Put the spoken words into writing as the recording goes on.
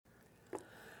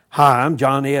Hi, I'm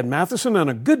John Ed Matheson, and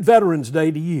a good Veterans Day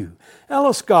to you.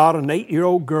 Ella Scott, an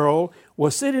 8-year-old girl,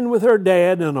 was sitting with her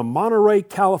dad in a Monterey,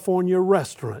 California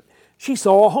restaurant. She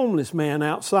saw a homeless man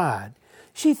outside.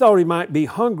 She thought he might be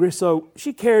hungry, so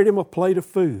she carried him a plate of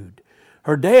food.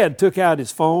 Her dad took out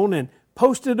his phone and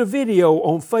posted a video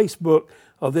on Facebook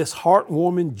of this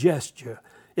heartwarming gesture.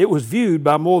 It was viewed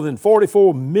by more than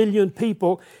 44 million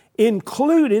people,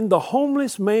 including the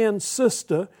homeless man's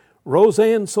sister,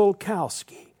 Roseanne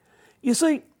Solkowski. You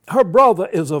see, her brother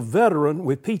is a veteran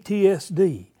with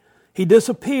PTSD. He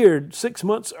disappeared 6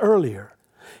 months earlier.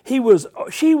 She was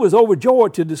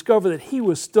overjoyed to discover that he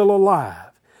was still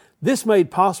alive. This made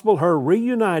possible her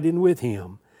reuniting with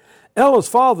him. Ella's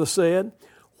father said,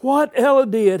 "What Ella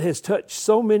did has touched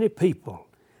so many people."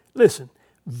 Listen,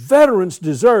 veterans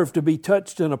deserve to be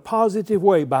touched in a positive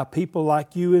way by people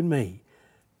like you and me.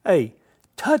 Hey,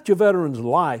 touch a veteran's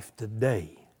life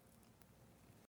today.